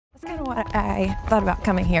That's kind of what I thought about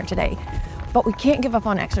coming here today. But we can't give up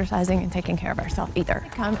on exercising and taking care of ourselves either.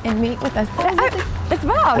 Come and meet with us today. It's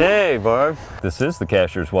Bob. Hey, Barb. This is the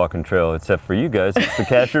Cashiers walking trail, except for you guys, it's the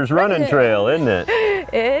Cashiers running trail, isn't it?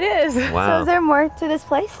 It is. Wow. So is there more to this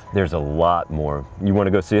place? There's a lot more. You want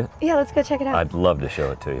to go see it? Yeah, let's go check it out. I'd love to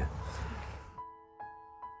show it to you.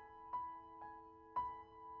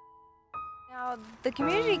 Now, the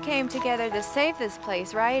community came together to save this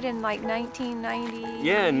place, right? In like 1990?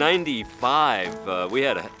 Yeah, in 95, we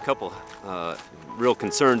had a couple real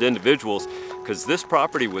concerned individuals because this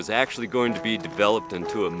property was actually going to be developed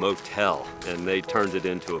into a motel, and they turned it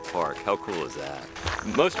into a park. How cool is that?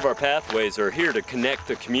 Most of our pathways are here to connect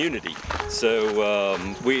the community. So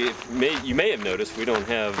you may have noticed we don't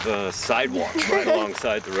have sidewalks right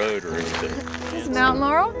alongside the road or anything. This is Mountain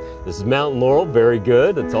Laurel? This is Mountain Laurel, very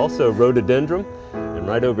good. It's also rhododendron. And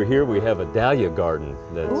right over here we have a dahlia garden.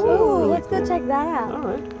 That's really let's cool. go check that out. All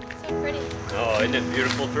right. So pretty. Oh, isn't it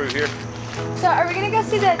beautiful through here? So are we gonna go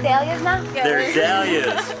see the dahlias now? They're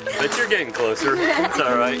dahlias, but you're getting closer. It's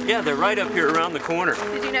all right. Yeah, they're right up here around the corner.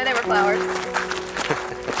 Did you know they were flowers?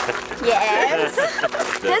 Yes.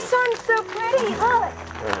 This one's so pretty, look.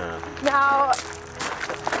 Now,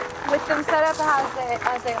 with them set up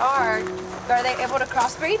as they are they able to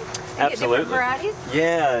crossbreed and Absolutely. get different varieties?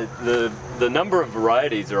 Yeah, the number of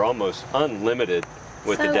varieties are almost unlimited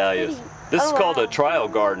with the dahlias. Pretty. This is called a trial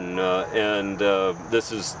garden, and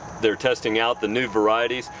they're testing out the new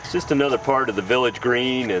varieties. It's just another part of the village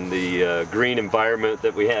green and the green environment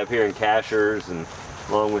that we have here in Cashiers, and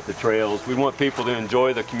along with the trails. We want people to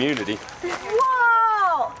enjoy the community.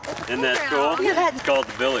 Whoa! Isn't that cool? It's called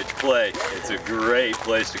the Village Play. It's a great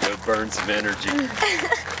place to go burn some energy. You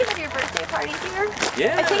have your birthday party here?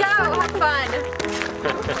 Yeah. I think so. Have fun.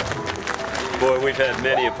 Boy, we've had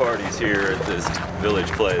many parties here at this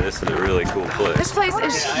Village Play. This is a really cool place. This place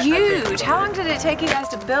is huge. How long did it take you guys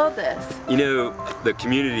to build this? You know, the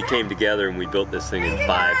community came together and we built this thing in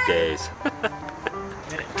 5 days.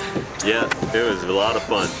 Yeah, it was a lot of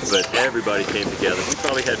fun, but everybody came together. We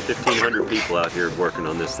probably had 1,500 people out here working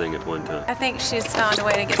on this thing at one time. I think she's found a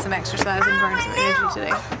way to get some exercise and burn some energy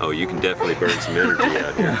today. Oh, you can definitely burn some energy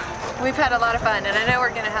out here. We've had a lot of fun, and I know we're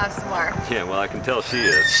going to have some more. Yeah, well, I can tell she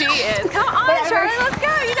is. She is. Come on, Charlie, let's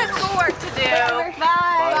go. You got school work to do. Bye.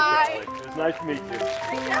 Bye, Charlie. It was nice to meet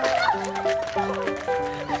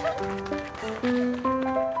you.